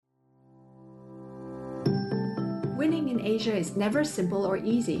Winning in Asia is never simple or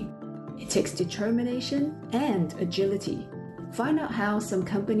easy. It takes determination and agility. Find out how some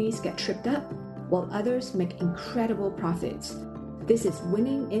companies get tripped up while others make incredible profits. This is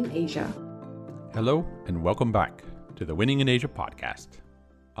Winning in Asia. Hello and welcome back to the Winning in Asia podcast.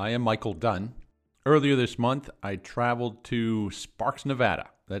 I am Michael Dunn. Earlier this month, I traveled to Sparks,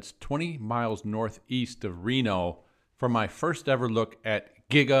 Nevada. That's 20 miles northeast of Reno for my first ever look at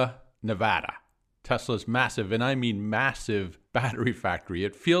Giga Nevada, Tesla's massive, and I mean massive, battery factory.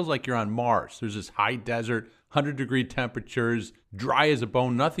 It feels like you're on Mars. There's this high desert, 100-degree temperatures, dry as a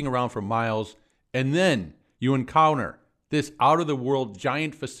bone, nothing around for miles. And then you encounter this out-of-the-world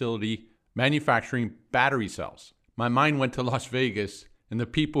giant facility manufacturing battery cells. My mind went to Las Vegas and the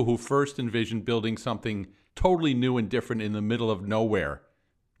people who first envisioned building something totally new and different in the middle of nowhere.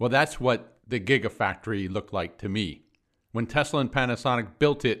 Well, that's what the Gigafactory looked like to me. When Tesla and Panasonic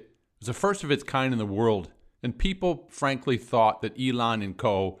built it, it was the first of its kind in the world, and people frankly thought that Elon and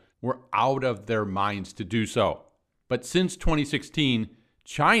co. were out of their minds to do so. But since 2016,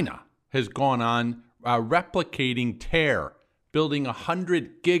 China has gone on a replicating tear, building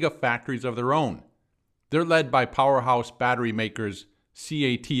 100 gigafactories of their own. They're led by powerhouse battery makers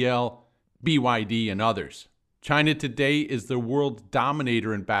CATL, BYD, and others. China today is the world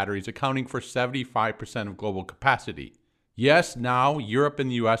dominator in batteries, accounting for 75% of global capacity. Yes, now Europe and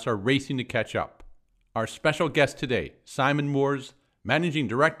the US are racing to catch up. Our special guest today, Simon Moores, Managing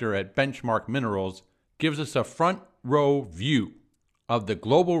Director at Benchmark Minerals, gives us a front row view of the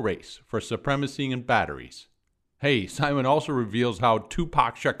global race for supremacy in batteries. Hey, Simon also reveals how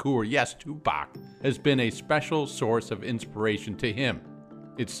Tupac Shakur, yes, Tupac, has been a special source of inspiration to him.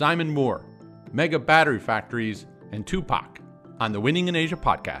 It's Simon Moore, Mega Battery Factories, and Tupac on the Winning in Asia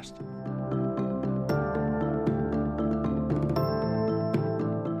podcast.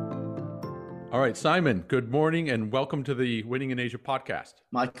 All right, Simon, good morning and welcome to the Winning in Asia podcast.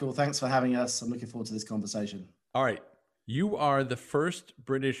 Michael, thanks for having us. I'm looking forward to this conversation. All right, you are the first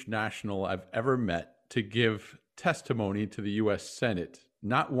British national I've ever met to give testimony to the U.S. Senate.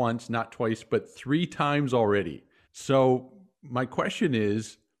 Not once, not twice, but 3 times already. So my question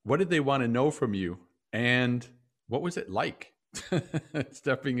is, what did they want to know from you? And what was it like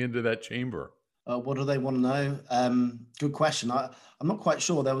stepping into that chamber? What do they want to know? Good question. I'm not quite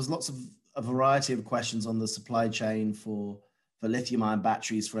sure. There was a variety of questions on the supply chain for lithium-ion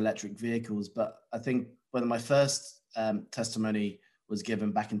batteries for electric vehicles. But I think when my first testimony was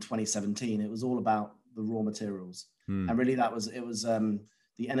given back in 2017, it was all about the raw materials. And really it was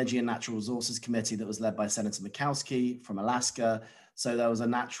the Energy and Natural Resources Committee that was led by Senator Murkowski from Alaska. So there was a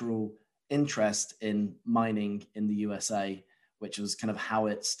natural interest in mining in the USA, which was kind of how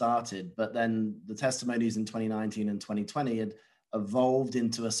it started. But then the testimonies in 2019 and 2020 had evolved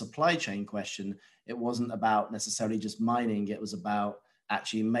into a supply chain question. It wasn't about necessarily just mining. It was about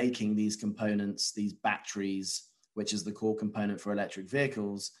actually making these components, these batteries, which is the core component for electric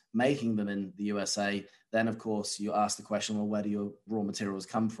vehicles, making them in the USA. Then, of course, you ask the question, well, where do your raw materials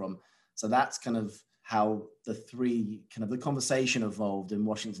come from? So that's kind of how the conversation evolved in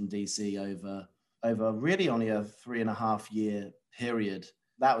Washington, D.C. over really only a 3.5-year period.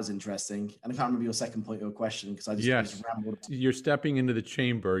 That was interesting. And I can't remember your second point of your question because I just rambled. You're stepping into the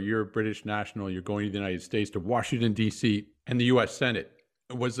chamber. You're a British national. You're going to the United States, to Washington, D.C. and the U.S. Senate.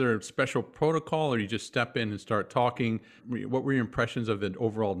 Was there a special protocol or you just step in and start talking? What were your impressions of the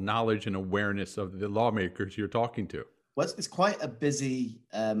overall knowledge and awareness of the lawmakers you're talking to? Well, it's quite a busy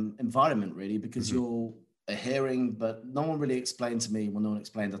environment, really, because you're a hearing, but no one really explained to me, no one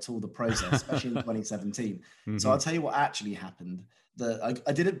explained at all the process, especially in 2017. So I'll tell you what actually happened.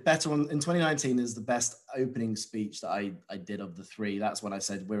 I did it better in 2019 is the best opening speech that I did of the 3. That's when I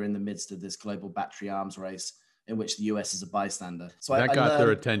said we're in the midst of this global battery arms race in which the US is a bystander. So that got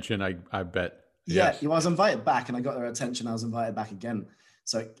their attention, I bet. Yeah, I was invited back and I got their attention. I was invited back again.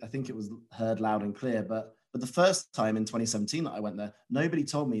 So I think it was heard loud and clear. But the first time in 2017 that I went there, nobody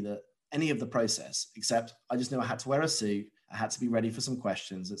told me that any of the process, except I just knew I had to wear a suit. I had to be ready for some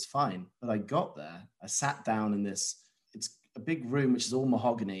questions. It's fine. But I got there, I sat down in it's a big room, which is all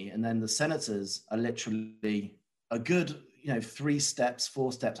mahogany. And then the senators are literally a good 3 steps,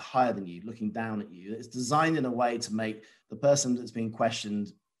 4 steps higher than you, looking down at you. It's designed in a way to make the person that's being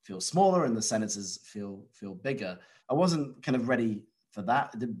questioned feel smaller and the senators feel bigger. I wasn't kind of ready for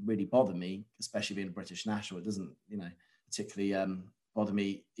that. It didn't really bother me, especially being a British national. It doesn't, particularly bother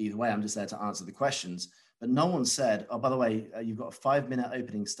me either way. I'm just there to answer the questions. But no one said, oh, by the way, you've got a 5-minute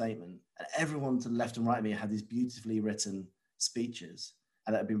opening statement. And everyone to the left and right of me had these beautifully written speeches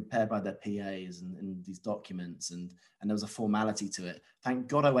that had been prepared by their PAs and these documents. And there was a formality to it. Thank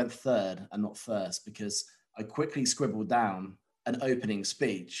God I went third and not first, because I quickly scribbled down an opening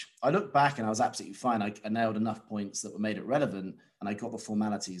speech. I look back and I was absolutely fine. I nailed enough points that were made it relevant, and I got the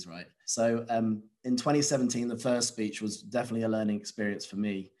formalities right. So in 2017, the first speech was definitely a learning experience for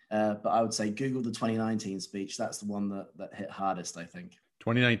me. But I would say Google the 2019 speech. That's the one that hit hardest, I think.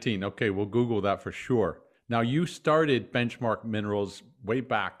 2019. Okay, we'll Google that for sure. Now, you started Benchmark Minerals way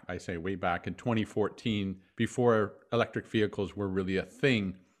back in 2014, before electric vehicles were really a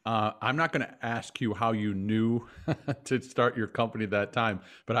thing. I'm not going to ask you how you knew to start your company at that time,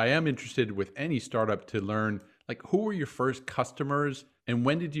 but I am interested with any startup to learn, like, who were your first customers and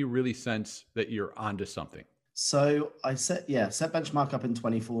when did you really sense that you're onto something? So I set Benchmark up in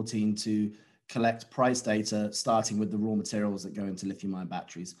 2014 to collect price data, starting with the raw materials that go into lithium-ion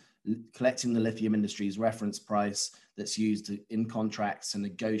batteries, collecting the lithium industry's reference price that's used in contracts and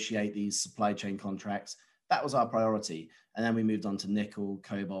negotiate these supply chain contracts. That was our priority. And then we moved on to nickel,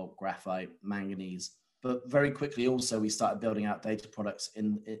 cobalt, graphite, manganese. But very quickly also, we started building out data products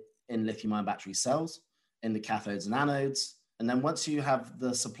in lithium-ion battery cells, in the cathodes and anodes. And then once you have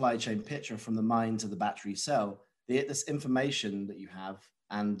the supply chain picture from the mine to the battery cell, this information that you have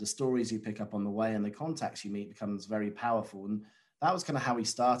and the stories you pick up on the way and the contacts you meet becomes very powerful. And that was kind of how we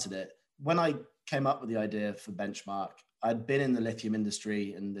started it. When I came up with the idea for Benchmark, I'd been in the lithium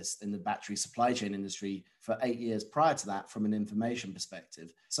industry and in the battery supply chain industry for 8 years prior to that from an information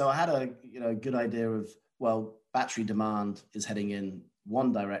perspective. So I had a good idea of, well, battery demand is heading in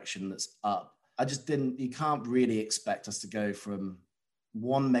one direction that's up. You can't really expect us to go from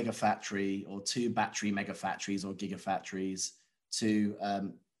one mega factory or two battery mega factories or gigafactories to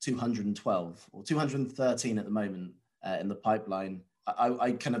 212 or 213 at the moment in the pipeline.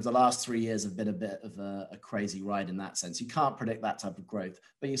 I kind of, the last 3 years have been a bit of a crazy ride in that sense. You can't predict that type of growth,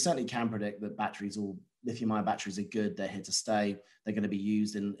 but you certainly can predict that lithium-ion batteries are good. They're here to stay. They're going to be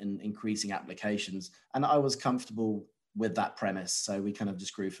used in increasing applications. And I was comfortable with that premise. So we kind of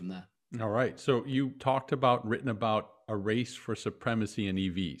just grew from there. All right. So you written about a race for supremacy in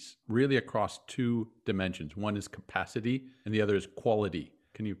EVs, really across two dimensions. One is capacity and the other is quality.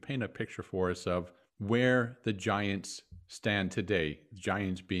 Can you paint a picture for us of where the giants stand today?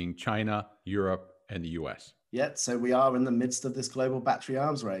 Giants being China, Europe, and the US. Yeah, so we are in the midst of this global battery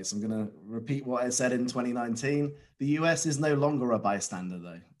arms race. I'm going to repeat what I said in 2019. The US is no longer a bystander,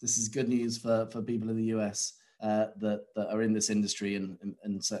 though. This is good news for people in the US that are in this industry and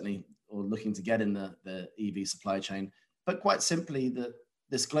certainly or looking to get in the EV supply chain. But quite simply,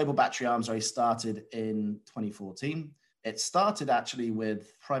 this global battery arms race started in 2014. It started actually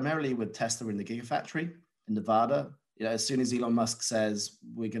primarily with Tesla in the Gigafactory in Nevada. As soon as Elon Musk says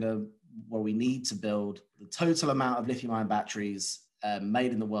we need to build the total amount of lithium-ion batteries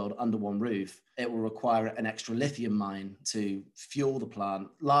made in the world under one roof, it will require an extra lithium mine to fuel the plant.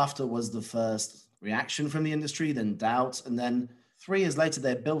 Laughter was the first reaction from the industry, then doubt, and then 3 years later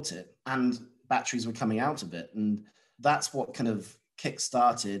they built it and batteries were coming out of it. And that's what kind of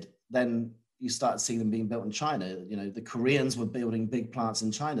kick-started. Then you started seeing them being built in China. The Koreans were building big plants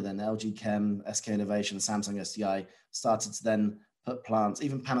in China then. LG Chem, SK Innovation, Samsung SDI started to then put plants,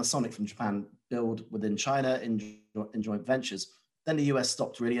 even Panasonic from Japan, build within China in joint ventures. Then the US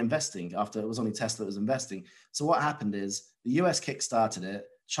stopped really investing after it was only Tesla that was investing. So what happened is the US kick-started it.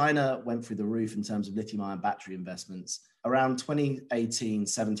 China went through the roof in terms of lithium-ion battery investments. Around 2018,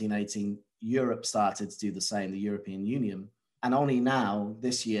 17, 18, Europe started to do the same, the European Union. And only now,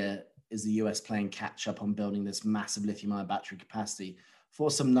 this year, is the US playing catch up on building this massive lithium-ion battery capacity.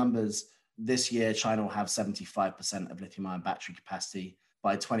 For some numbers, this year, China will have 75% of lithium-ion battery capacity.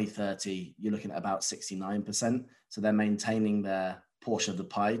 By 2030, you're looking at about 69%. So they're maintaining their portion of the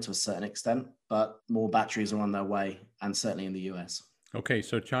pie to a certain extent, but more batteries are on their way, and certainly in the US. Okay,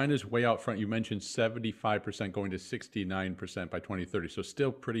 so China's way out front. You mentioned 75% going to 69% by 2030. So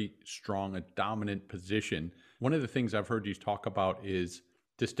still pretty strong, a dominant position. One of the things I've heard you talk about is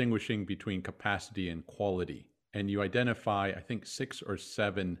distinguishing between capacity and quality. And you identify, I think, 6 or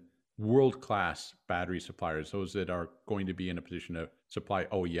 7 world-class battery suppliers, those that are going to be in a position to supply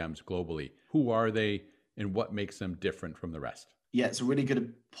OEMs globally. Who are they and what makes them different from the rest? Yeah, it's a really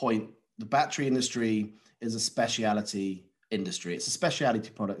good point. The battery industry is a specialty industry. It's a specialty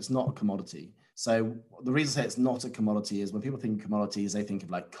product. It's not a commodity. So the reason I say it's not a commodity is when people think commodities, they think of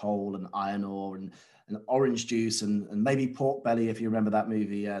like coal and iron ore and orange juice and maybe pork belly, if you remember that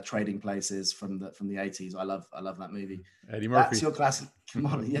movie, Trading Places from the 80s. I love that movie. Eddie Murphy. That's your classic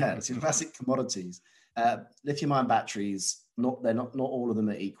commodity. Yeah, it's your classic commodities. Lithium-ion batteries, not all of them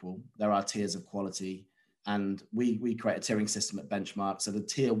are equal. There are tiers of quality. And we create a tiering system at Benchmark. So the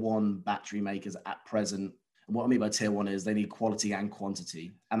tier 1 battery makers at present And what I mean by tier one is they need quality and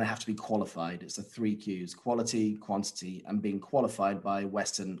quantity, and they have to be qualified. It's the three Qs: quality, quantity, and being qualified by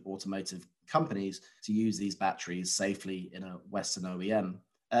Western automotive companies to use these batteries safely in a Western OEM.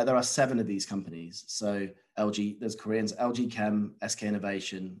 There are 7 of these companies. So LG, there's Koreans, LG Chem, SK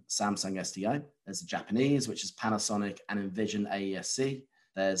Innovation, Samsung SDI. There's the Japanese, which is Panasonic and Envision AESC.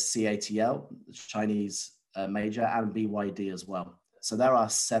 There's CATL, the Chinese major, and BYD as well. So there are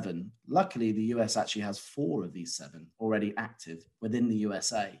 7. Luckily, the US actually has 4 of these 7 already active within the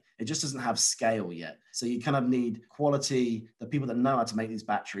USA. It just doesn't have scale yet. So you kind of need quality, the people that know how to make these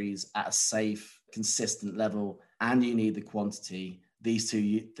batteries at a safe, consistent level, and you need the quantity. These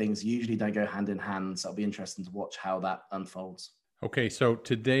two things usually don't go hand in hand. So it'll be interesting to watch how that unfolds. Okay, so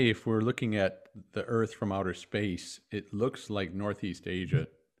today, if we're looking at the Earth from outer space, it looks like Northeast Asia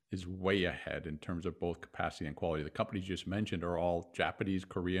is way ahead in terms of both capacity and quality. The companies you just mentioned are all Japanese,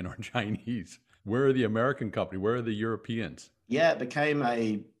 Korean, or Chinese. Where are the American company? Where are the Europeans? Yeah, it became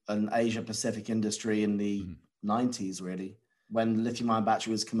an Asia Pacific industry in the 90s, really. When lithium-ion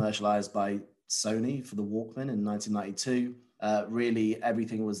battery was commercialized by Sony for the Walkman in 1992, really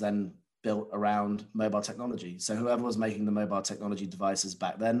everything was then built around mobile technology. So whoever was making the mobile technology devices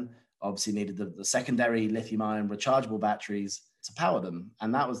back then obviously needed the secondary lithium-ion rechargeable batteries to power them.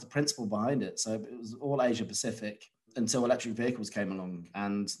 And that was the principle behind it. So it was all Asia Pacific until electric vehicles came along.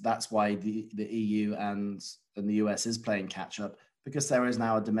 And that's why the EU and the US is playing catch up, because there is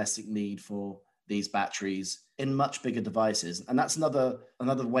now a domestic need for these batteries in much bigger devices. And that's another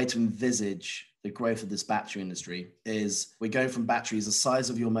way to envisage the growth of this battery industry is we go from batteries the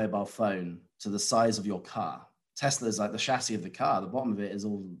size of your mobile phone to the size of your car. Tesla is like the chassis of the car. The bottom of it is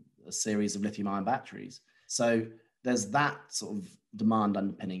all a series of lithium-ion batteries. So there's that sort of demand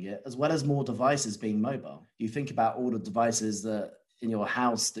underpinning it, as well as more devices being mobile. You think about all the devices that in your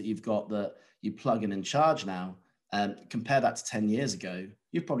house that you've got that you plug in and charge now, compare that to 10 years ago,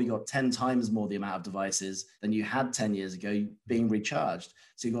 you've probably got 10 times more the amount of devices than you had 10 years ago being recharged.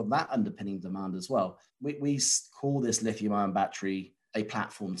 So you've got that underpinning demand as well. We call this lithium-ion battery a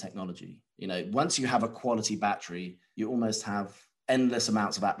platform technology. You know, once you have a quality battery, you almost have endless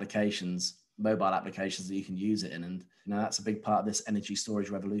amounts of applications, mobile applications that you can use it in. And you know, that's a big part of this energy storage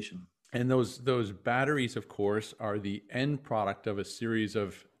revolution. And those batteries, of course, are the end product of a series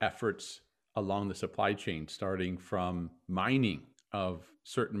of efforts along the supply chain, starting from mining of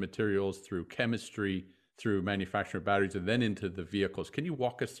certain materials through chemistry, through manufacturing of batteries, and then into the vehicles. Can you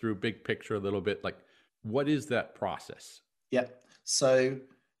walk us through big picture a little bit? Like, what is that process? Yeah. So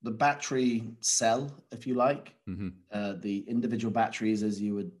the battery cell, if you like, the individual batteries, as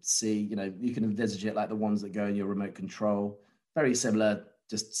you would see, you know, you can envisage it like the ones that go in your remote control, very similar,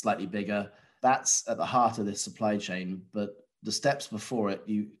 just slightly bigger. That's at the heart of this supply chain. But the steps before it,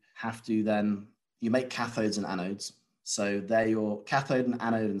 you have to then, you make cathodes and anodes. So they're your cathode and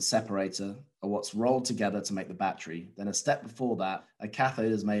anode and separator are what's rolled together to make the battery. Then a step before that, a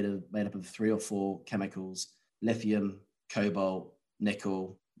cathode is made up of 3 or 4 chemicals: lithium, cobalt,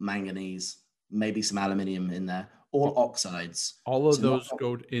 nickel, manganese, maybe some aluminium in there, all oxides. All of those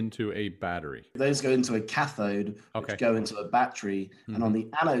go into a battery. Those go into a cathode, which go into a battery. And on the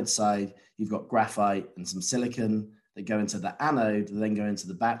anode side, you've got graphite and some silicon that go into the anode, that then go into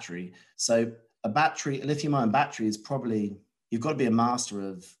the battery. So a lithium-ion battery is probably, you've got to be a master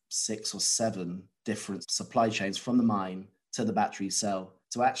of 6 or 7 different supply chains from the mine to the battery cell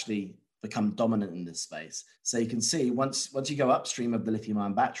to actually become dominant in this space. So you can see once you go upstream of the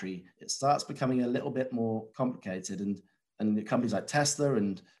lithium-ion battery, it starts becoming a little bit more complicated. And companies like Tesla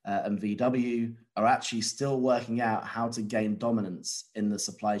and VW are actually still working out how to gain dominance in the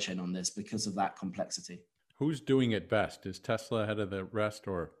supply chain on this because of that complexity. Who's doing it best? Is Tesla ahead of the rest,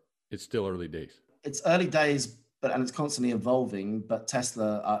 or it's still early days? It's early days, and it's constantly evolving, but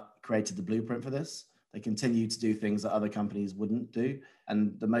Tesla created the blueprint for this. They continue to do things that other companies wouldn't do.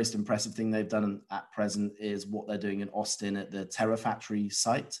 And the most impressive thing they've done at present is what they're doing in Austin at the Terafactory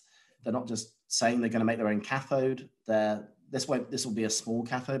site. They're not just saying they're going to make their own cathode. This will be a small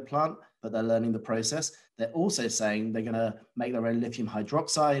cathode plant, but they're learning the process. They're also saying they're going to make their own lithium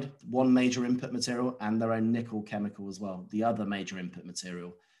hydroxide, one major input material, and their own nickel chemical as well, the other major input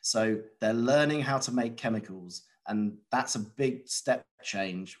material. So they're learning how to make chemicals. And that's a big step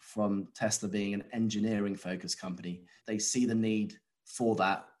change from Tesla being an engineering focused company. They see the need for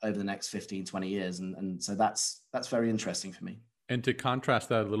that over the next 15, 20 years. And so that's very interesting for me. And to contrast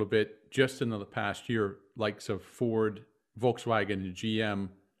that a little bit, just in the past year, likes of Ford, Volkswagen, and GM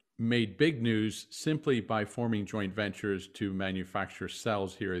made big news simply by forming joint ventures to manufacture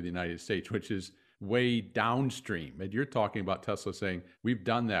cells here in the United States, which is way downstream. And you're talking about Tesla saying, we've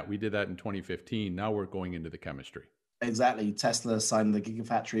done that. We did that in 2015. Now we're going into the chemistry. Exactly. Tesla signed the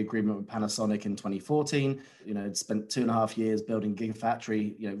Gigafactory agreement with Panasonic in 2014. It spent 2.5 years building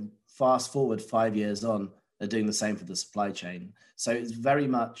Gigafactory. Fast forward 5 years on, they're doing the same for the supply chain. So it's very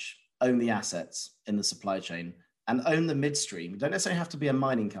much own the assets in the supply chain and own the midstream. You don't necessarily have to be a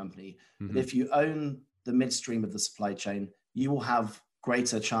mining company, but if you own the midstream of the supply chain, you will have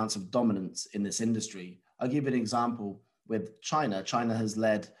greater chance of dominance in this industry. I'll give you an example with China. China has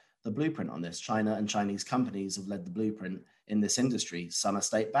led the blueprint on this. China and Chinese companies have led the blueprint in this industry. Some are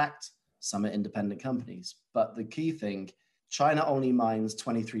state-backed, some are independent companies. But the key thing, China only mines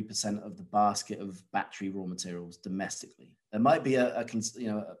 23% of the basket of battery raw materials domestically. There might be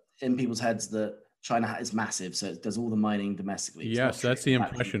in people's heads that China is massive, so it does all the mining domestically. Yes, that's the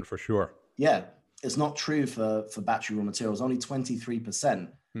impression for sure. Yeah, it's not true for battery raw materials. Only 23%,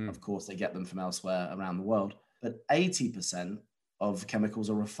 of course, they get them from elsewhere around the world, but 80% of chemicals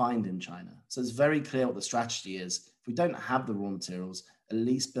are refined in China. So it's very clear what the strategy is. If we don't have the raw materials, at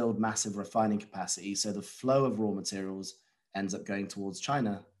least build massive refining capacity so the flow of raw materials ends up going towards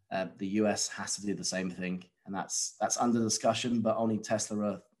China. The US has to do the same thing, and that's under discussion, but only Tesla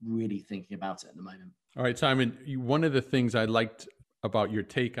are really thinking about it at the moment. All right, Simon, one of the things I liked about your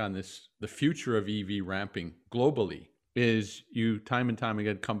take on this, the future of EV ramping globally, is you time and time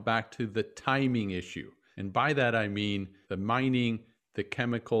again come back to the timing issue. And by that, I mean the mining, the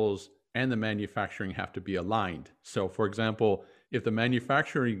chemicals, and the manufacturing have to be aligned. So for example, if the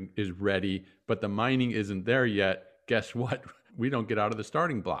manufacturing is ready, but the mining isn't there yet, guess what? We don't get out of the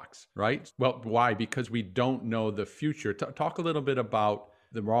starting blocks, right? Well, why? Because we don't know the future. Talk a little bit about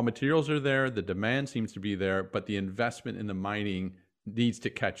the raw materials are there, the demand seems to be there, but the investment in the mining needs to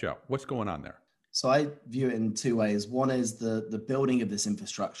catch up. What's going on there? So I view it in two ways. One is the building of this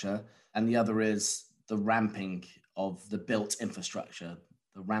infrastructure, and the other is the ramping of the built infrastructure,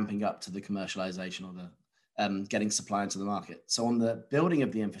 the ramping up to the commercialization or the getting supply into the market. So on the building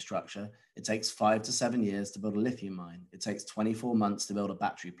of the infrastructure, it takes 5 to 7 years to build a lithium mine. It takes 24 months to build a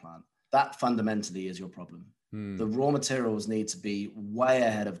battery plant. That fundamentally is your problem. The raw materials need to be way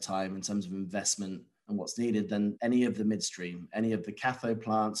ahead of time in terms of investment and what's needed than any of the midstream, any of the cathode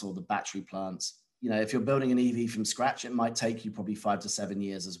plants or the battery plants. If you're building an EV from scratch, it might take you probably 5 to 7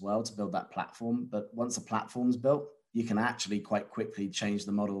 years as well to build that platform. But once the platform's built, you can actually quite quickly change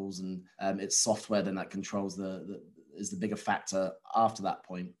the models, and it's software then that controls is the bigger factor after that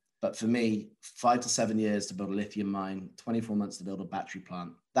point. But for me, 5 to 7 years to build a lithium mine, 24 months to build a battery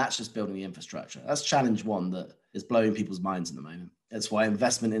plant. That's just building the infrastructure. That's challenge one that is blowing people's minds at the moment. That's why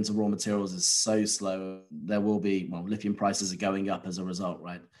investment into raw materials is so slow. There will be, lithium prices are going up as a result,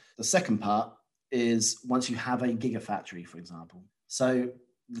 right? The second part is once you have a gigafactory, for example. So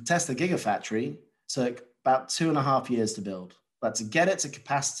the Tesla gigafactory took about 2.5 years to build, but to get it to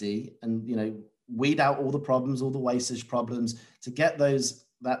capacity and, weed out all the problems, all the wastage problems, to get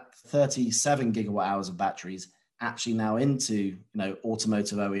that 37 gigawatt hours of batteries actually now into,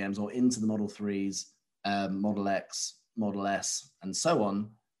 automotive OEMs or into the Model 3s, Model X, Model S, and so on,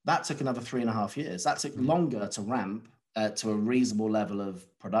 that took another 3.5 years. That took longer to ramp to a reasonable level of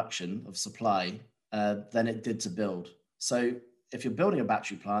production, of supply, than it did to build. So if you're building a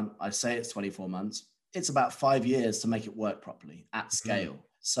battery plant, I say it's 24 months. It's about 5 years to make it work properly at scale.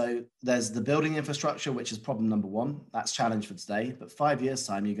 So there's the building infrastructure, which is problem number one. That's challenge for today. But 5 years'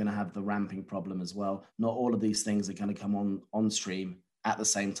 time, you're going to have the ramping problem as well. Not all of these things are going to come on stream at the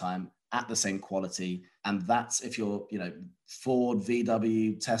same time, at the same quality. And that's if you're, Ford,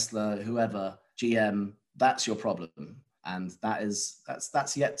 VW, Tesla, whoever, GM, that's your problem. And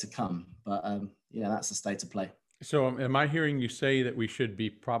that's yet to come. But that's the state of play. So am I hearing you say that we should be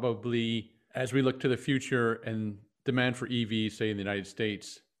probably, as we look to the future and demand for EVs, say in the United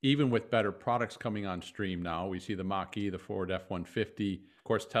States, even with better products coming on stream now, we see the Mach-E, the Ford F-150, of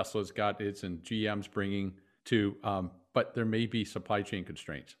course, Tesla's got its and GM's bringing to, but there may be supply chain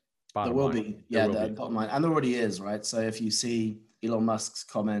constraints. There will be. Bottom line. And there already is, right? So if you see Elon Musk's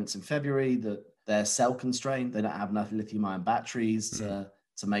comments in February that they're cell constrained, they don't have enough lithium-ion batteries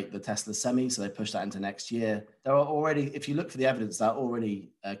to make the Tesla Semi, so they push that into next year. There are already, if you look for the evidence, there are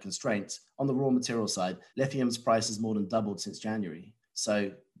already constraints. On the raw material side, lithium's price has more than doubled since January.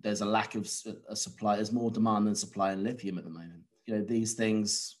 So there's a lack of a supply. There's more demand than supply in lithium at the moment. These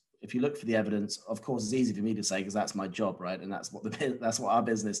things, if you look for the evidence, of course, it's easy for me to say because that's my job, right? And that's what our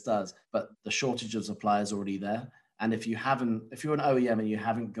business does. But the shortage of supply is already there. And if you're an OEM and you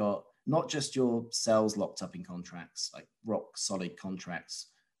haven't got not just your cells locked up in contracts, like rock solid contracts,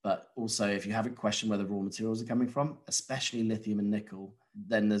 but also if you haven't questioned where the raw materials are coming from, especially lithium and nickel,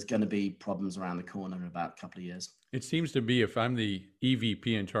 then there's going to be problems around the corner in about a couple of years. It seems to be, if I'm the EVP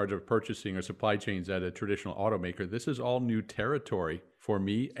in charge of purchasing or supply chains at a traditional automaker, this is all new territory for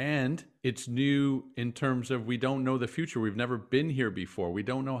me. And it's new in terms of we don't know the future. We've never been here before. We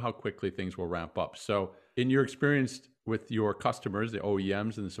don't know how quickly things will ramp up. So in your experience with your customers, the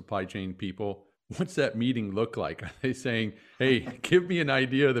OEMs and the supply chain people, what's that meeting look like? Are they saying, hey, give me an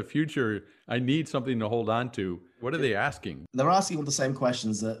idea of the future. I need something to hold on to. What are they asking? They're asking all the same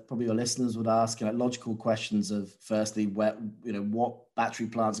questions that probably your listeners would ask, like logical questions of, firstly, where, what battery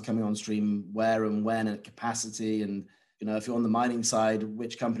plants are coming on stream, where and when, and capacity. And, if you're on the mining side,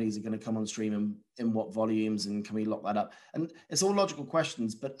 which companies are going to come on stream and in what volumes, and can we lock that up? And it's all logical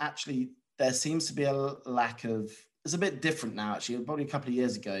questions, but actually there seems to be a lack of, it's a bit different now, actually. Probably a couple of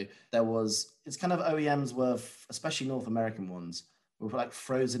years ago, it's kind of OEMs were, especially North American ones, were like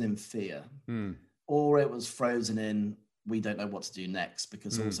frozen in fear. Or it was frozen in, we don't know what to do next,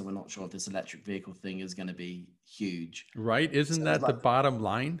 because also we're not sure if this electric vehicle thing is going to be huge. Right? Isn't that the bottom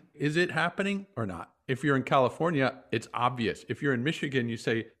line? Is it happening or not? If you're in California, it's obvious. If you're in Michigan, you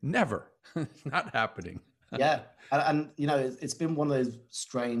say, never. It's not happening. Yeah. And it's been one of those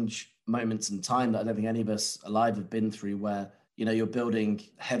strange moments in time that I don't think any of us alive have been through, where you're building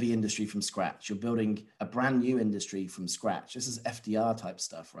heavy industry from scratch. You're building a brand new industry from scratch. This is FDR type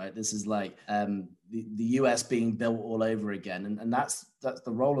stuff, right? This is like the US being built all over again. And that's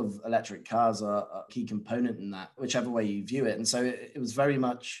the role of electric cars are a key component in that, whichever way you view it. And so it was very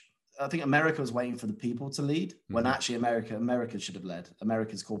much, I think America was waiting for the people to lead, when actually America should have led.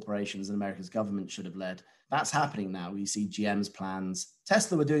 America's corporations and America's government should have led. That's happening now. You see GM's plans.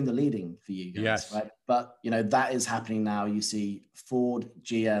 Tesla were doing the leading for you guys, yes. Right? But, that is happening now. You see Ford,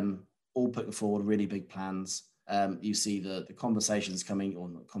 GM, all putting forward really big plans. You see the conversations coming, or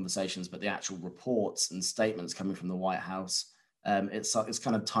not conversations, but the actual reports and statements coming from the White House. It's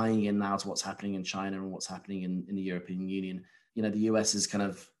kind of tying in now to what's happening in China and what's happening in the European Union. The US is kind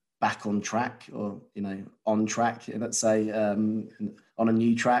of back on track, or, on track, let's say, on a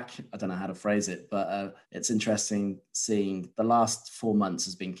new track. I don't know how to phrase it, but it's interesting seeing the last 4 months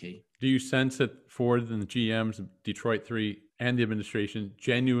has been key. Do you sense that Ford and the GMs, Detroit 3, and the administration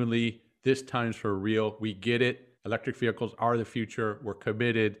genuinely, this time's for real? We get it. Electric vehicles are the future. We're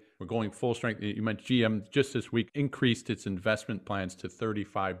committed. We're going full strength. You mentioned GM just this week increased its investment plans to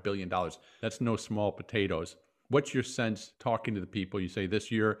 $35 billion. That's no small potatoes. What's your sense talking to the people? You say this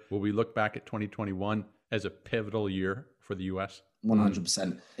year, will we look back at 2021 as a pivotal year for the US?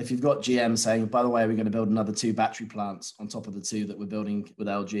 100%. If you've got GM saying, by the way, we're going to build another 2 battery plants on top of the 2 that we're building with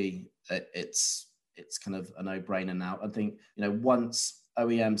LG, it's kind of a no-brainer now. I think, once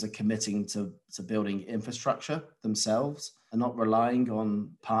OEMs are committing to building infrastructure themselves and not relying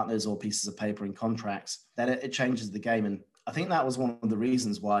on partners or pieces of paper and contracts, then it changes the game. And I think that was one of the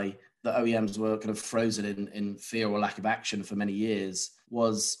reasons why the OEMs were kind of frozen in fear or lack of action for many years,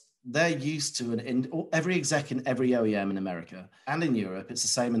 was they're used to every exec in every OEM in America and in Europe, it's the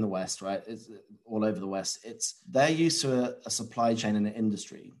same in the West, right? It's all over the West. They're used to a supply chain in an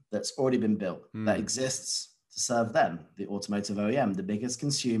industry that's already been built, that exists to serve them, the automotive OEM, the biggest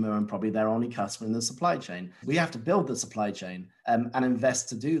consumer and probably their only customer in the supply chain. We have to build the supply chain and invest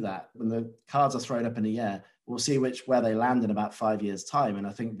to do that. When the cards are thrown up in the air, we'll see where they land in about 5 years' time. And I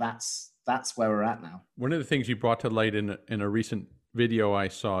think that's where we're at now. One of the things you brought to light in a recent video I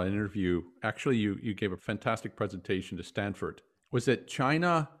saw, an interview, actually you gave a fantastic presentation to Stanford, was that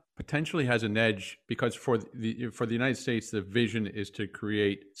China potentially has an edge because for the United States, the vision is to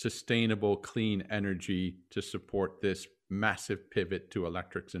create sustainable, clean energy to support this massive pivot to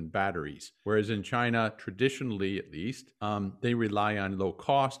electrics and batteries. Whereas in China, traditionally at least, they rely on low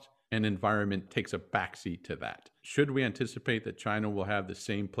cost, and environment takes a backseat to that. Should we anticipate that China will have the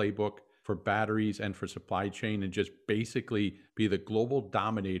same playbook for batteries and for supply chain and just basically be the global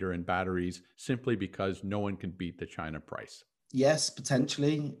dominator in batteries simply because no one can beat the China price? Yes,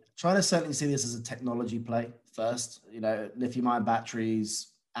 potentially. China certainly see this as a technology play first. Lithium-ion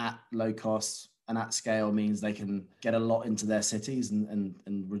batteries at low cost and at scale means they can get a lot into their cities and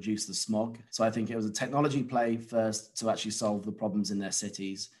reduce the smog. So I think it was a technology play first to actually solve the problems in their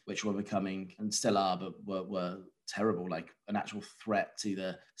cities, which were becoming, and still are, but were terrible, like an actual threat to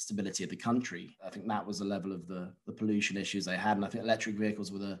the stability of the country. I think that was the level of the pollution issues they had. And I think electric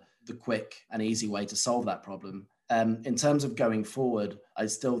vehicles were the quick and easy way to solve that problem. In terms of going forward, I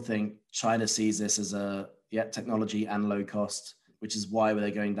still think China sees this as technology and low cost, which is why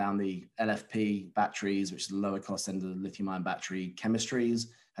they're going down the LFP batteries, which is the lower cost end of the lithium-ion battery chemistries,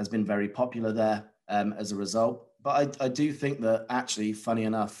 has been very popular there as a result. But I do think that actually, funny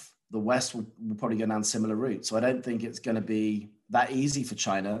enough, the West will probably go down similar routes. So I don't think it's going to be that easy for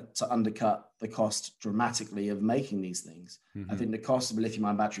China to undercut the cost dramatically of making these things. I think the cost of a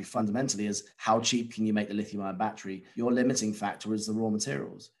lithium-ion battery fundamentally is how cheap can you make the lithium-ion battery? Your limiting factor is the raw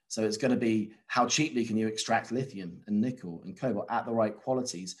materials. So it's going to be how cheaply can you extract lithium and nickel and cobalt at the right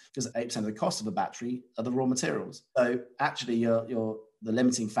qualities, because 8% of the cost of a battery are the raw materials. So actually the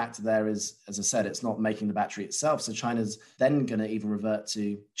limiting factor there is, as I said, it's not making the battery itself. So China's then going to even revert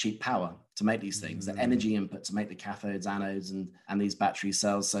to cheap power to make these things, the energy input to make the cathodes, anodes, and these battery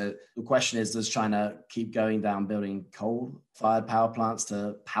cells. So the question is, does China keep going down building coal-fired power plants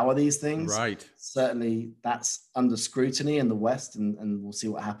to power these things? Right. Certainly that's under scrutiny in the West, and we'll see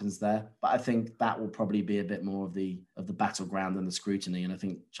what happens there. But I think that will probably be a bit more of the battleground and the scrutiny. And I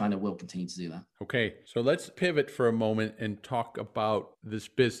think China will continue to do that. Okay, so let's pivot for a moment and talk about this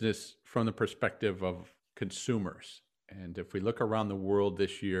business from the perspective of consumers. And if we look around the world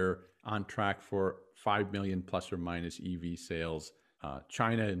this year, on track for 5 million plus or minus EV sales.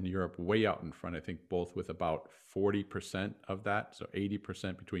 China and Europe way out in front, I think both with about 40% of that. So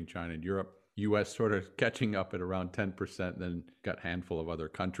 80% between China and Europe. US sort of catching up at around 10%, then got a handful of other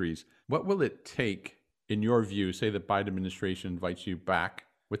countries. What will it take, in your view, say the Biden administration invites you back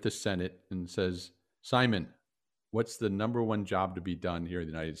with the Senate and says, Simon, what's the number one job to be done here in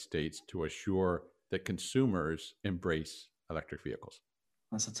the United States to assure that consumers embrace electric vehicles?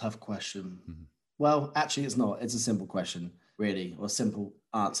 That's a tough question. Well, actually, it's not. It's a simple question, really, or a simple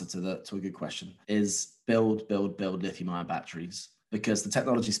answer to a good question is build lithium-ion batteries, because the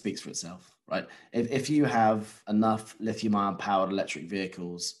technology speaks for itself, right? If you have enough lithium-ion powered electric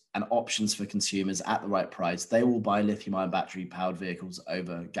vehicles and options for consumers at the right price, they will buy lithium-ion battery powered vehicles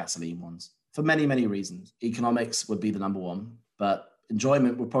over gasoline ones for many, many reasons. Economics would be the number one, but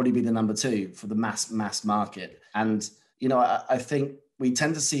enjoyment would probably be the number two for the mass market. And, I think we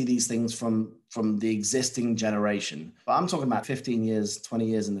tend to see these things from the existing generation. But I'm talking about 15 years, 20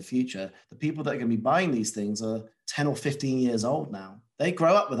 years in the future. The people that are going to be buying these things are 10 or 15 years old now. They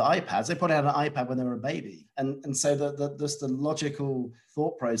grow up with iPads. They probably had an iPad when they were a baby. And so the logical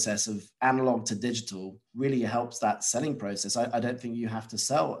thought process of analog to digital really helps that selling process. I don't think you have to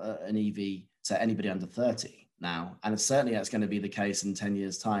sell an EV to anybody under 30. Now, and certainly that's going to be the case in 10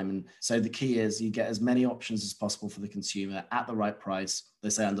 years' time. And so the key is you get as many options as possible for the consumer at the right price. They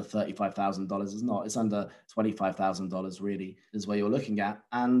say under $35,000. It's not. It's under $25,000 really is where you're looking at.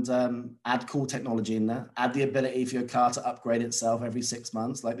 And add cool technology in there. Add the ability for your car to upgrade itself every 6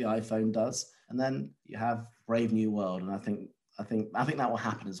 months like the iPhone does. And then you have Brave New World. And I think that will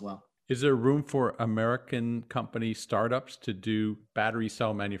happen as well. Is there room for American company startups to do battery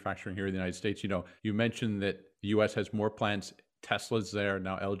cell manufacturing here in the United States? You mentioned that the U.S. has more plants. Tesla's there,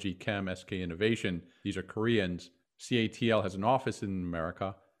 now LG Chem, SK Innovation. These are Koreans. CATL has an office in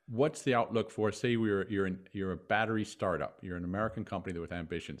America. What's the outlook for, say you're a battery startup, you're an American company with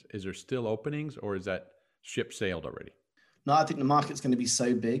ambitions. Is there still openings, or is that ship sailed already? No, I think the market's going to be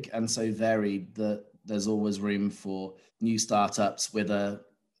so big and so varied that there's always room for new startups with a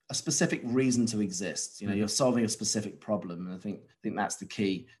specific reason to exist. You're solving a specific problem. And I think that's the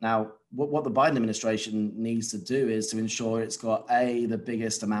key. Now, what the Biden administration needs to do is to ensure it's got the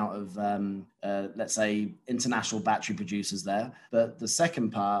biggest amount of, let's say, international battery producers there. But the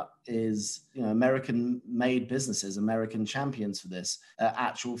second part is, American-made businesses, American champions for this,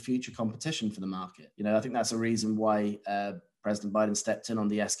 actual future competition for the market. I think that's a reason why President Biden stepped in on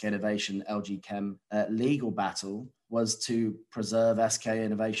the SK Innovation, LG Chem legal battle, was to preserve SK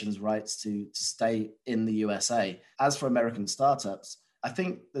Innovation's rights to stay in the USA. As for American startups, I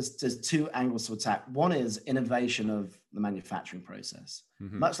think there's two angles to attack. One is innovation of the manufacturing process,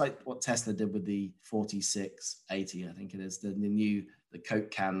 much like what Tesla did with the 4680, I think it is, the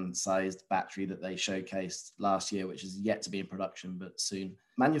Coke can sized battery that they showcased last year, which is yet to be in production, but soon.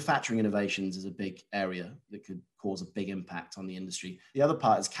 Manufacturing innovations is a big area that could cause a big impact on the industry. The other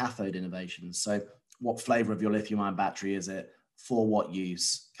part is cathode innovations. So what flavor of your lithium-ion battery is it? For what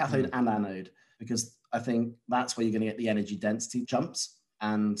use? Cathode and anode, because I think that's where you're going to get the energy density jumps.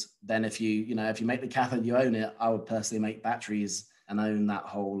 And then if you make the cathode, you own it. I would personally make batteries and own that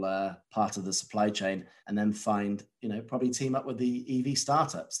whole part of the supply chain, and then probably team up with the EV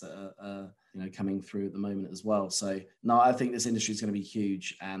startups that are coming through at the moment as well. So no, I think this industry is going to be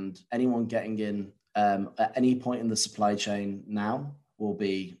huge, and anyone getting in at any point in the supply chain now will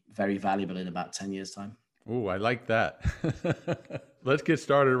be very valuable in about 10 years' time. Oh, I like that. Let's get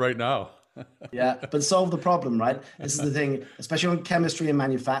started right now. Yeah, but solve the problem, right? This is the thing, especially on chemistry and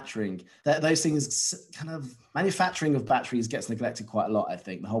manufacturing. Those things kind of manufacturing of batteries gets neglected quite a lot, I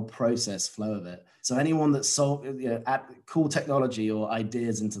think, the whole process flow of it. So anyone that's add cool technology or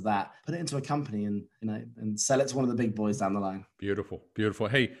ideas into that, put it into a company and, and sell it to one of the big boys down the line. Beautiful, beautiful.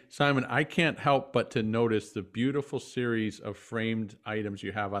 Hey, Simon, I can't help but to notice the beautiful series of framed items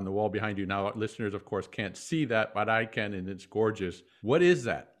you have on the wall behind you. Now, listeners, of course, can't see that, but I can, and it's gorgeous. What is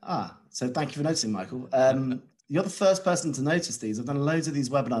that? So thank you for noticing, Michael. You're the first person to notice these. I've done loads of these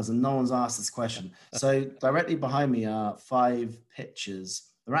webinars and no one's asked this question. So directly behind me are 5 pictures.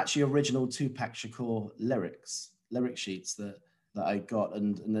 They're actually original Tupac Shakur lyric sheets that I got.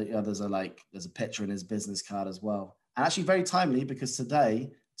 And the others are there's a picture in his business card as well. And actually very timely because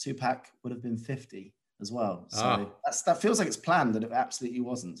today Tupac would have been 50 as well. So that feels like it's planned, and it absolutely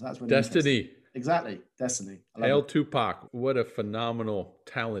wasn't. So that's really Destiny. Exactly. Destiny. Hail Tupac. What a phenomenal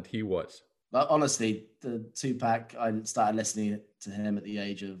talent he was. But honestly, the Tupac, I started listening to him at the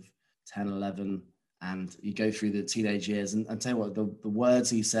age of 10, 11. And you go through the teenage years and tell you what, the words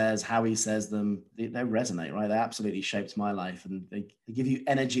he says, how he says them, they resonate, right? They absolutely shaped my life, and they give you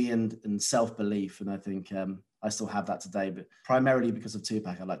energy and self-belief. And I think I still have that today, but primarily because of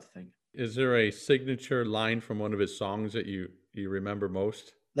Tupac, I like to think. Is there a signature line from one of his songs that you remember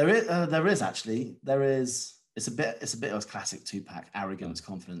most? There is actually. It's a bit of classic Tupac, arrogance,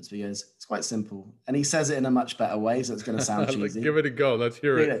 confidence, because it's quite simple. And he says it in a much better way, so it's going to sound cheesy. Give it a go. Let's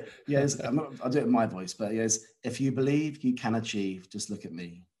hear it. Yes, I'll do it in my voice, but yes, if you believe you can achieve, just look at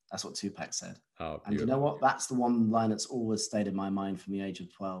me. That's what Tupac said. Oh, and you know what? That's the one line that's always stayed in my mind from the age of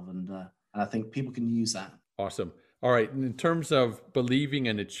 12. And I think people can use that. Awesome. All right. In terms of believing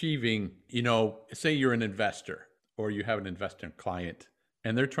and achieving, say you're an investor or you have an investor client,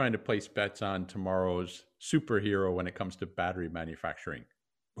 and they're trying to place bets on tomorrow's superhero when it comes to battery manufacturing.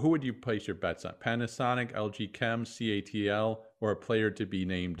 Who would you place your bets on? Panasonic, LG Chem, CATL, or a player to be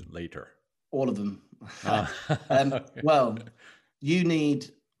named later? All of them. Well, you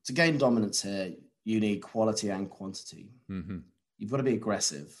need to gain dominance here. You need quality and quantity. Mm-hmm. You've got to be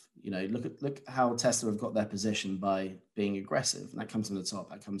aggressive. Look how Tesla have got their position by being aggressive. And that comes from the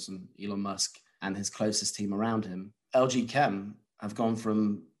top. That comes from Elon Musk and his closest team around him. LG Chem have gone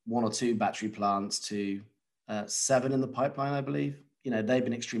from 1 or 2 battery plants to 7 in the pipeline, I believe. They've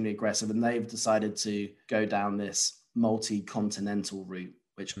been extremely aggressive, and they've decided to go down this multi-continental route,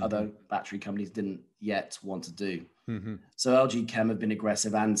 which other battery companies didn't yet want to do. Mm-hmm. So LG Chem have been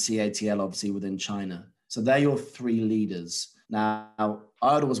aggressive, and CATL obviously within China. So they're your 3 leaders. Now,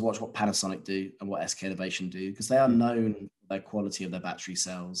 I would always watch what Panasonic do and what SK Innovation do, because they are known for their quality of their battery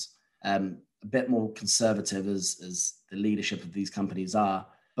cells. A bit more conservative as the leadership of these companies are.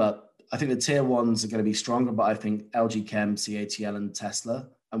 But I think the tier ones are going to be stronger, but I think LG Chem, CATL, and Tesla.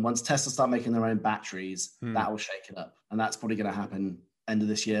 And once Tesla start making their own batteries, that will shake it up. And that's probably going to happen end of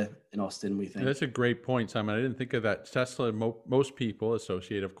this year in Austin, we think. That's a great point, Simon. I didn't think of that. Tesla, most people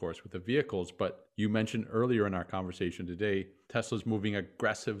associate, of course, with the vehicles, but you mentioned earlier in our conversation today, Tesla's moving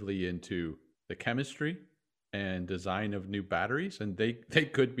aggressively into the chemistry and design of new batteries, and they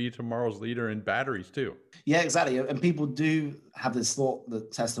could be tomorrow's leader in batteries too. Yeah, exactly. And people do have this thought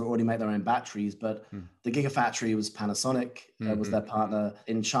that Tesla already make their own batteries, but the Gigafactory was Panasonic, was their partner.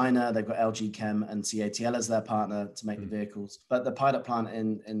 In China, they've got LG Chem and CATL as their partner to make the vehicles. But the pilot plant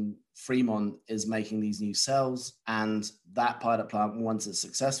in Fremont is making these new cells, and that pilot plant, once it's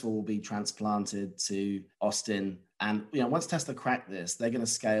successful, will be transplanted to Austin. And once Tesla crack this, they're going to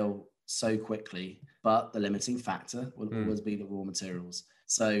scale so quickly, but the limiting factor will always be the raw materials.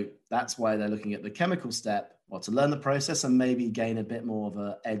 So that's why they're looking at the chemical step, to learn the process and maybe gain a bit more of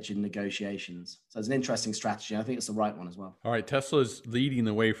an edge in negotiations. So it's an interesting strategy. I think it's the right one as well. All right, Tesla's leading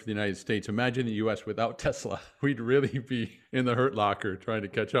the way for the United States. Imagine the U.S. without Tesla. We'd really be in the hurt locker trying to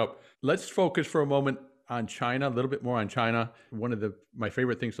catch up. Let's focus for a moment on China, a little bit more on China. One of my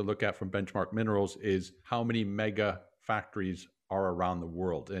favorite things to look at from Benchmark Minerals is how many mega factories are around the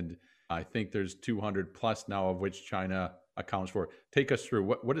world. And I think there's 200 plus now, of which China accounts for. Take us through,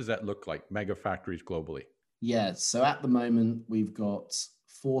 what does that look like, mega factories globally? Yeah, so at the moment, we've got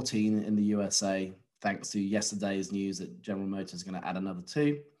 14 in the USA, thanks to yesterday's news that General Motors is going to add another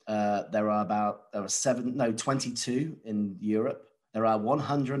 2. There are 22 in Europe. There are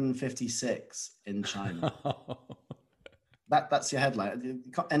 156 in China. That's your headline.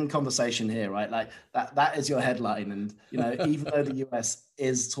 End conversation here, right? Like that is your headline. And even though the US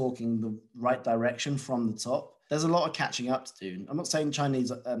is talking the right direction from the top, there's a lot of catching up to do. I'm not saying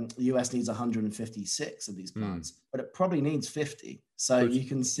the US needs 156 of these plants, but it probably needs 50. So you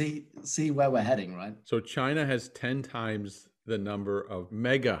can see where we're heading, right? So China has 10 times the number of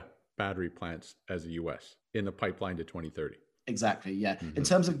mega battery plants as the US in the pipeline to 2030. Exactly, yeah. In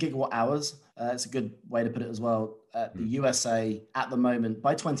terms of gigawatt hours, it's a good way to put it as well. The USA at the moment,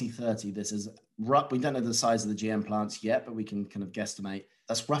 by 2030, this is we don't know the size of the GM plants yet, but we can kind of guesstimate.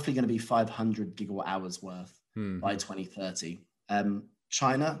 That's roughly going to be 500 gigawatt hours worth by 2030.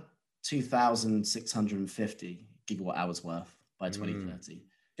 China, 2,650 gigawatt hours worth by 2030.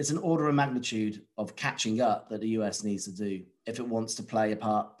 It's an order of magnitude of catching up that the US needs to do if it wants to play a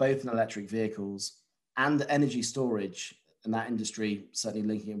part both in electric vehicles and energy storage. And that industry, certainly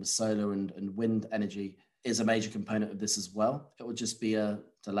linking it with solar and wind energy, is a major component of this as well. It will just be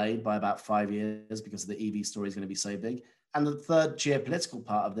delayed by about 5 years because the EV story is going to be so big. And the third geopolitical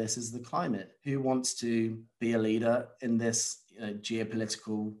part of this is the climate. Who wants to be a leader in this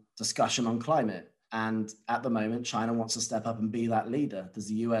geopolitical discussion on climate? And at the moment, China wants to step up and be that leader. Does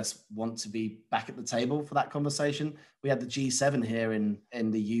the US want to be back at the table for that conversation? We had the G7 here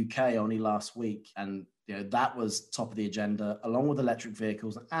in the UK only last week, and that was top of the agenda, along with electric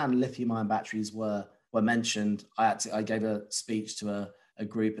vehicles, and lithium-ion batteries were mentioned. I gave a speech to a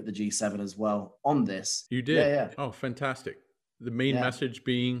group at the G7 as well on this. You did? Yeah. Oh, fantastic. The main message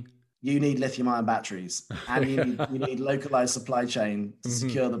being? You need lithium-ion batteries, and you need localized supply chain to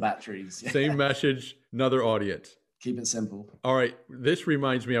secure the batteries. Same message, another audience. Keep it simple. All right. This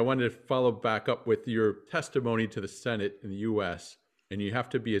reminds me, I wanted to follow back up with your testimony to the Senate in the U.S., and you have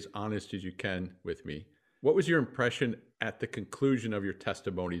to be as honest as you can with me. What was your impression at the conclusion of your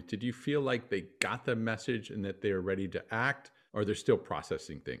testimony? Did you feel like they got the message and that they are ready to act, or they're still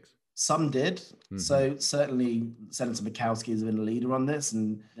processing things? Some did. So certainly Senator Murkowski has been a leader on this,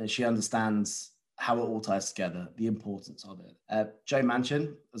 and she understands how it all ties together, the importance of it. Joe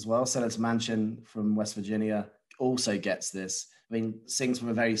Manchin as well, Senator Manchin from West Virginia, also gets this. I mean, sings from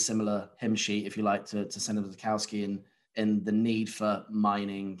a very similar hymn sheet, if you like, to Senator Murkowski in the need for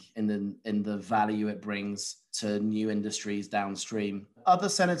mining, in the value it brings to new industries downstream. Other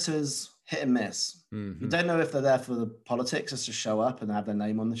senators hit and miss. You don't know if they're there for the politics, just to show up and have their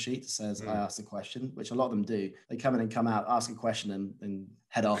name on the sheet that says, I asked a question, which a lot of them do. They come in and come out, ask a question and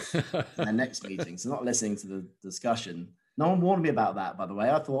head off to their next meeting. So not listening to the discussion. No one warned me about that, by the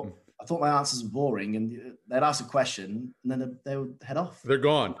way. I thought my answers were boring, and they'd ask a question and then they would head off. They're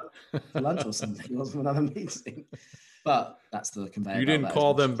gone. For lunch or something, or another meeting. But that's the conveyor. You didn't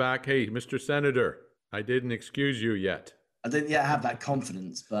call them back, hey, Mr. Senator, I didn't excuse you yet. I didn't yet have that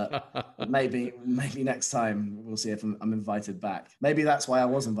confidence, but maybe next time we'll see if I'm invited back. Maybe that's why I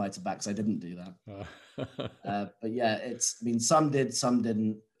was invited back, because I didn't do that. But yeah, some did, some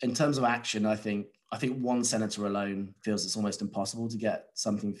didn't. In terms of action, I think one senator alone feels it's almost impossible to get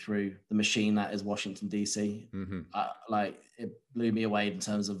something through the machine that is Washington, D.C. It blew me away in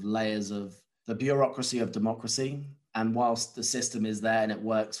terms of layers of the bureaucracy of democracy. And whilst the system is there and it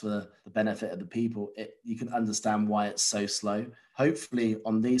works for the benefit of the people, you can understand why it's so slow. Hopefully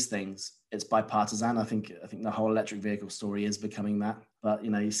on these things, it's bipartisan. I think the whole electric vehicle story is becoming that. But,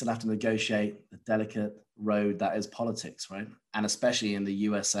 you still have to negotiate the delicate road that is politics, right? And especially in the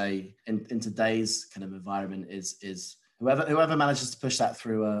USA, in today's kind of environment, is whoever manages to push that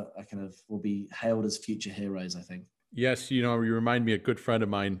through will be hailed as future heroes, I think. Yes, you remind me, a good friend of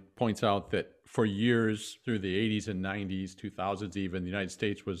mine points out that for years, through the 80s and 90s, 2000s even, the United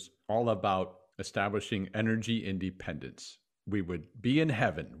States was all about establishing energy independence. We would be in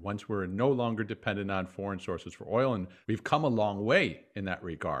heaven once we're no longer dependent on foreign sources for oil, and we've come a long way in that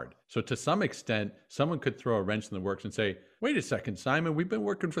regard. So to some extent, someone could throw a wrench in the works and say, wait a second, Simon, we've been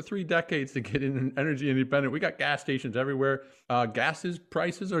working for 3 decades to get in energy independent. We got gas stations everywhere. Gas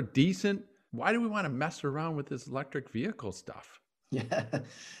prices are decent. Why do we want to mess around with this electric vehicle stuff? Yeah.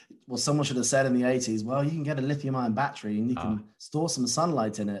 Well, someone should have said in the 80s, well, you can get a lithium-ion battery and you can store some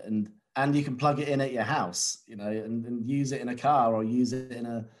sunlight in it and you can plug it in at your house, and use it in a car or use it in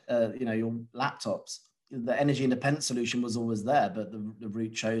your laptops. The energy independent solution was always there, but the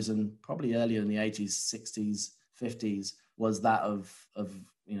route chosen probably earlier in the 80s, 60s, 50s was that of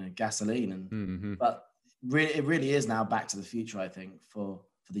gasoline. But really, it really is now back to the future, I think, for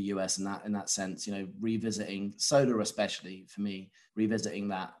the US in that sense, revisiting solar, especially for me, revisiting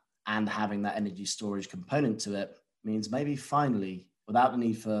that and having that energy storage component to it means maybe finally, without the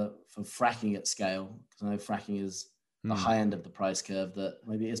need for fracking at scale, because I know fracking is the high end of the price curve, that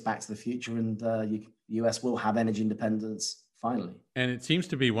maybe it is back to the future and the US will have energy independence finally. And it seems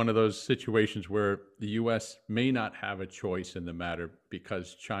to be one of those situations where the US may not have a choice in the matter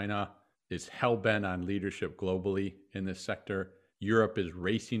because China is hell-bent on leadership globally in this sector. Europe is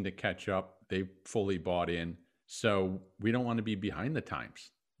racing to catch up. They've fully bought in. So we don't want to be behind the times.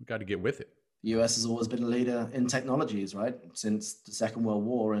 We've got to get with it. The US has always been a leader in technologies, right? Since the Second World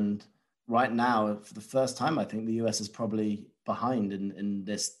War. And right now, for the first time, I think the US is probably behind in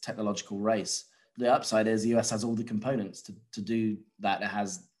this technological race. The upside is the US has all the components to do that. It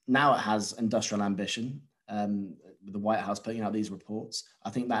has industrial ambition. With the White House putting out these reports,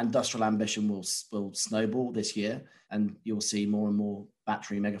 I think that industrial ambition will snowball this year, and you'll see more and more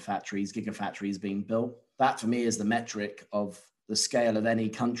battery megafactories, gigafactories being built. That for me is the metric of the scale of any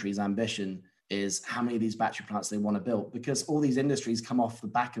country's ambition, is how many of these battery plants they want to build, because all these industries come off the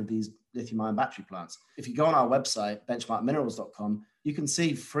back of these lithium-ion battery plants. If you go on our website, benchmarkminerals.com, you can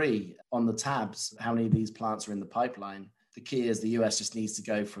see free on the tabs how many of these plants are in the pipeline. The key is the US just needs to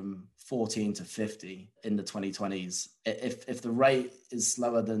go from 14 to 50 in the 2020s. If the rate is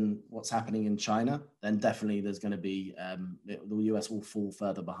slower than what's happening in China, then definitely there's going to be, the US will fall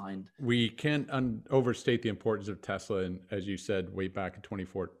further behind. We can't overstate the importance of Tesla. And as you said, way back in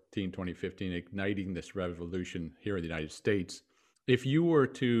 2014, 2015, igniting this revolution here in the United States. If you were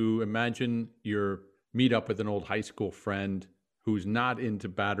to imagine your meet up with an old high school friend who's not into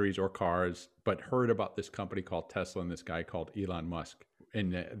batteries or cars, but heard about this company called Tesla and this guy called Elon Musk,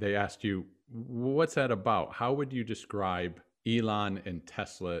 and they asked you, what's that about? How would you describe Elon and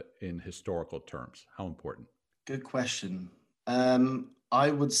Tesla in historical terms? How important? Good question.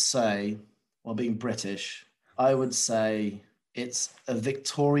 I would say, well, being British, I would say it's a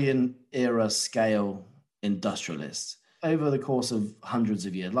Victorian era scale industrialist. Over the course of hundreds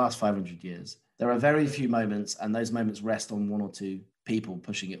of years, last 500 years, there are very few moments, and those moments rest on one or two people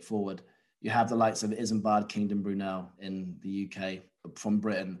pushing it forward. You have the likes of Isambard Kingdom Brunel in the UK from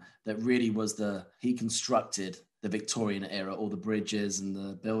Britain, that really was he constructed the Victorian era, all the bridges and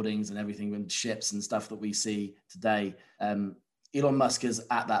the buildings and everything, and ships and stuff that we see today. Elon Musk is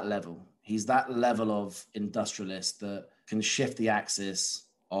at that level. He's that level of industrialist that can shift the axis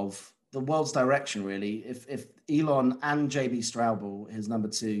of the world's direction, really. If Elon and JB Straubel, his number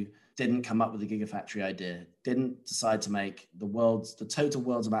two, didn't come up with the gigafactory idea, didn't decide to make the total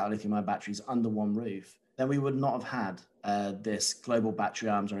world's amount of lithium-ion batteries under one roof, then we would not have had this global battery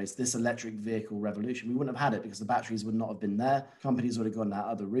arms race, this electric vehicle revolution. We wouldn't have had it because the batteries would not have been there. Companies would have gone down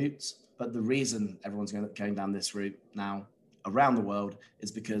other routes. But the reason everyone's going down this route now around the world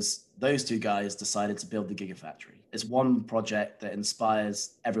is because those two guys decided to build the gigafactory. It's one project that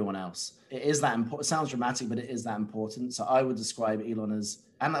inspires everyone else. It is that important. It sounds dramatic, but it is that important. So I would describe Elon as,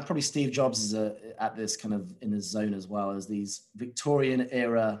 and probably Steve Jobs is at this kind of in his zone as well, as these Victorian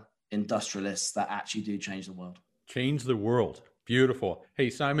era industrialists that actually do change the world. Change the world. Beautiful. Hey,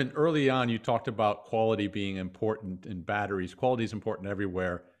 Simon, early on, you talked about quality being important in batteries. Quality is important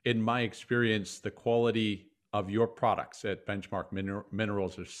everywhere. In my experience, the quality of your products at Benchmark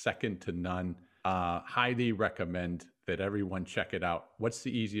Minerals are second to none. Highly recommend that everyone check it out. What's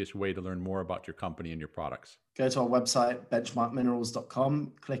the easiest way to learn more about your company and your products? Go to our website,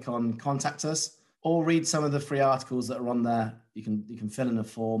 benchmarkminerals.com, click on Contact Us, or read some of the free articles that are on there. You can fill in a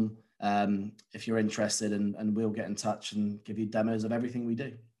form if you're interested, and we'll get in touch and give you demos of everything we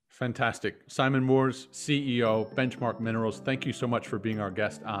do. Fantastic. Simon Moores, CEO, Benchmark Minerals, thank you so much for being our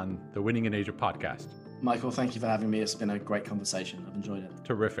guest on the Winning in Asia podcast. Michael, thank you for having me. It's been a great conversation. I've enjoyed it.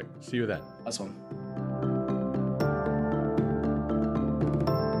 Terrific. See you then. That's one.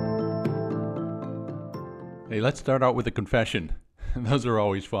 Hey, let's start out with a confession. Those are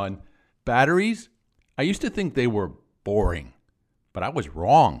always fun. Batteries? I used to think they were boring, but I was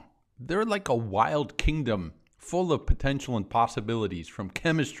wrong. They're like a wild kingdom full of potential and possibilities, from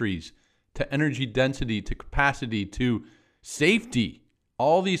chemistries to energy density to capacity to safety.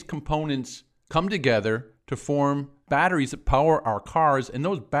 All these components come together to form batteries that power our cars, and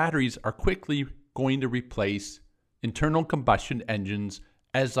those batteries are quickly going to replace internal combustion engines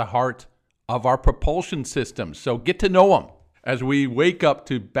as the heart of our propulsion system. So get to know them. As we wake up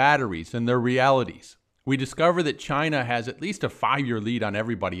to batteries and their realities, we discover that China has at least a 5-year lead on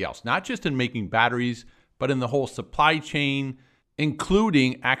everybody else, not just in making batteries, but in the whole supply chain,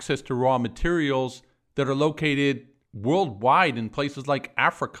 including access to raw materials that are located worldwide in places like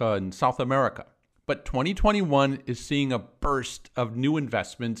Africa and South America. But 2021 is seeing a burst of new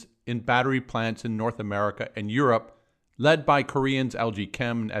investments in battery plants in North America and Europe, led by Koreans LG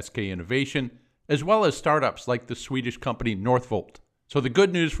Chem and SK Innovation, as well as startups like the Swedish company Northvolt. So the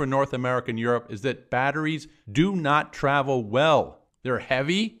good news for North America and Europe is that batteries do not travel well. They're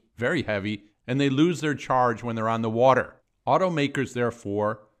heavy, very heavy, and they lose their charge when they're on the water. Automakers,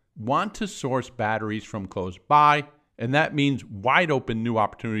 therefore, want to source batteries from close by, and that means wide open new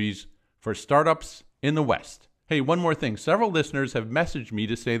opportunities for startups in the West. Hey, one more thing. Several listeners have messaged me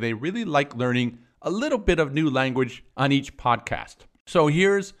to say they really like learning a little bit of new language on each podcast. So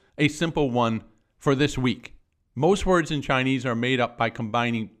here's a simple one for this week. Most words in Chinese are made up by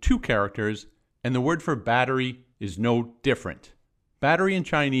combining two characters, and the word for battery is no different. Battery in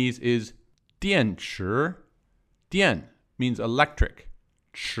Chinese is 电池. 电 means electric.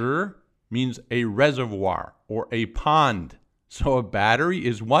 池 means a reservoir or a pond. So a battery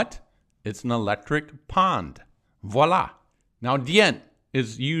is what? It's an electric pond. Voila. Now, 电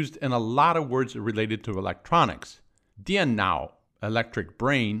is used in a lot of words related to electronics. 电脑, electric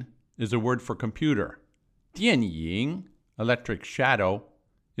brain, is a word for computer. 电影, electric shadow,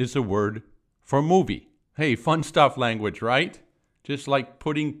 is a word for movie. Hey, fun stuff language, right? Just like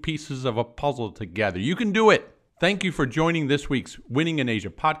putting pieces of a puzzle together. You can do it. Thank you for joining this week's Winning in Asia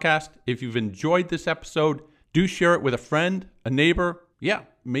podcast. If you've enjoyed this episode, do share it with a friend, a neighbor,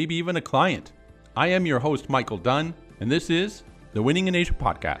 maybe even a client. I am your host, Michael Dunn, and this is the Winning in Asia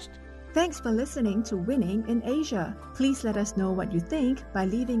podcast. Thanks for listening to Winning in Asia. Please let us know what you think by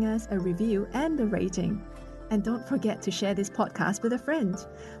leaving us a review and a rating. And don't forget to share this podcast with a friend.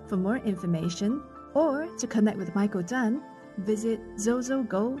 For more information or to connect with Michael Dunn, visit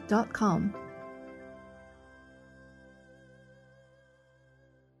zozogo.com.